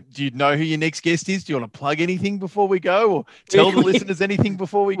you want to, do you know who your next guest is? Do you want to plug anything before we go, or tell the listeners anything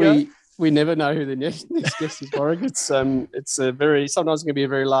before we go? We never know who the next guest is, Warwick. It's a very, sometimes it can be a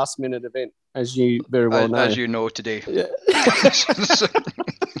very last minute event, as you very well know. As you know today. Yeah.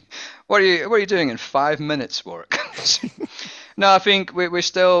 What are you doing in 5 minutes, Warwick? No, I think we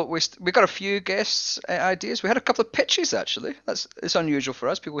got a few guests ideas. We had a couple of pitches actually. It's unusual for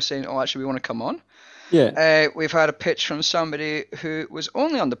us. People were saying, "Oh, actually, we want to come on." Yeah. We've had a pitch from somebody who was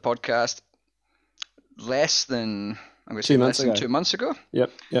only on the podcast less than 2 months ago.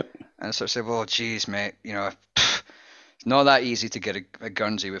 Yep. And so I said, "Well, geez, mate, it's not that easy to get a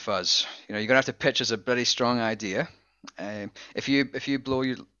Guernsey with us. You're gonna have to pitch us a pretty strong idea. If you blow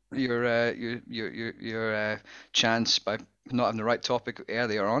your chance by not having the right topic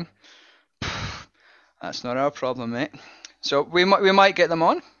earlier on, that's not our problem, mate." So we might get them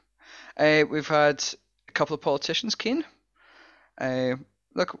on. We've had a couple of politicians keen.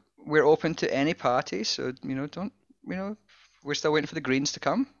 Look, we're open to any party, so we're still waiting for the Greens to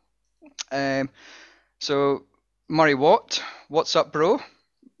come. So Murray Watt, what's up, bro?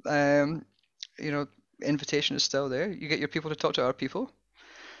 Invitation is still there. You get your people to talk to our people.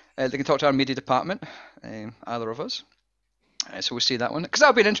 They can talk to our media department, either of us. So we'll see that one, because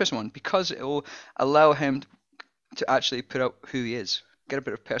that'll be an interesting one, because it will allow him to actually put out who he is, get a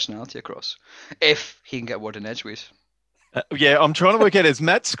bit of personality across, if he can get a word in edgeways. Yeah, I'm trying to work out, is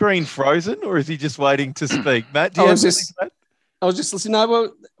Matt's screen frozen, or is he just waiting to speak? Matt, do you have something to add? I was just listening. No,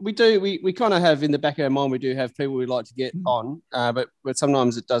 well, we do. We kind of have in the back of our mind, we do have people we'd like to get on, but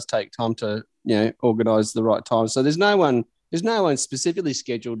sometimes it does take time to organise the right time. So there's no one specifically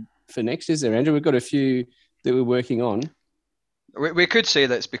scheduled for next, is there, Andrew? We've got a few that we're working on. We could say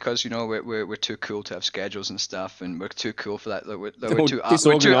that it's because we're too cool to have schedules and stuff, and we're too cool for that. We're too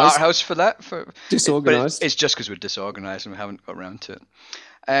art house for that. Disorganised. It's just because we're disorganised and we haven't got around to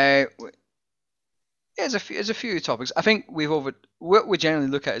it. There's a few topics. I think what we generally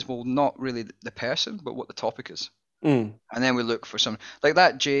look at is, well, not really the person, but what the topic is, and then we look for some like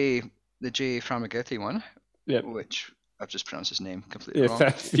that the Jay Framaghetti one, which I've just pronounced his name completely wrong.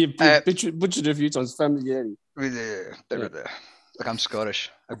 Butchered a few times. Framaghetti. Like, I'm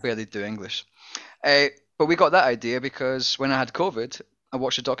Scottish. I barely do English. But we got that idea because when I had COVID, I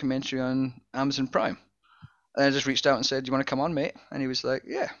watched a documentary on Amazon Prime. And I just reached out and said, "Do you want to come on, mate?" And he was like,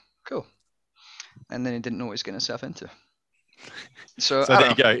 "Yeah, cool." And then he didn't know what he was getting himself into. So there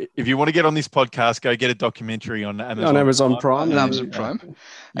you go. If you want to get on this podcast, go get a documentary on Amazon. On Amazon Prime. Amazon Prime.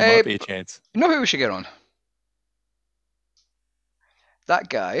 Might be a chance. You know who we should get on? That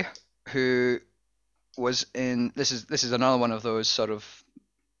guy who was in, this is another one of those sort of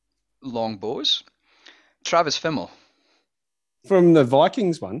long bows. Travis Fimmel. From the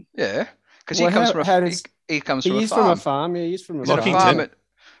Vikings one? Yeah. Because he comes from a farm. He's from a farm. Yeah, he's from a farm.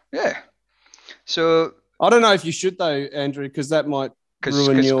 Yeah. So I don't know if you should though, Andrew, because that might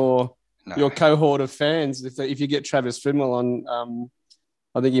ruin your cohort of fans. If you get Travis Fimmel on,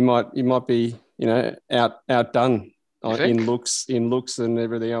 I think you might be outdone in looks and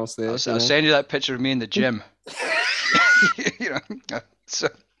everything else there. I'll send you that picture of me in the gym. So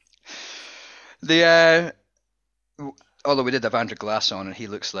although we did have Andrew Glass on, and he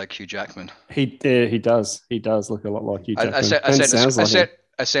looks like Hugh Jackman. He does look a lot like Hugh Jackman.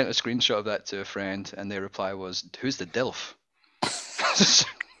 I sent a screenshot of that to a friend, and their reply was, "Who's the DILF?"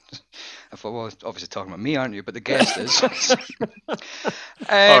 I thought, well, obviously talking about me, aren't you? But the guest is. All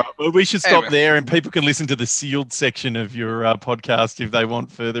right, well, we should stop there, and people can listen to the sealed section of your podcast if they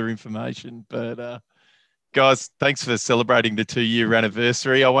want further information. But guys, thanks for celebrating the 2-year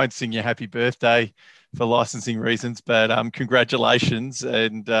anniversary. I won't sing you happy birthday for licensing reasons, but congratulations,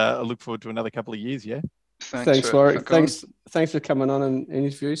 and I look forward to another couple of years. Yeah. Thanks, Warwick. Thanks for coming on and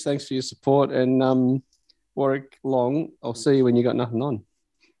interviews. Thanks for your support, and Warwick Long. I'll see you when you got nothing on.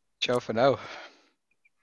 Ciao for now.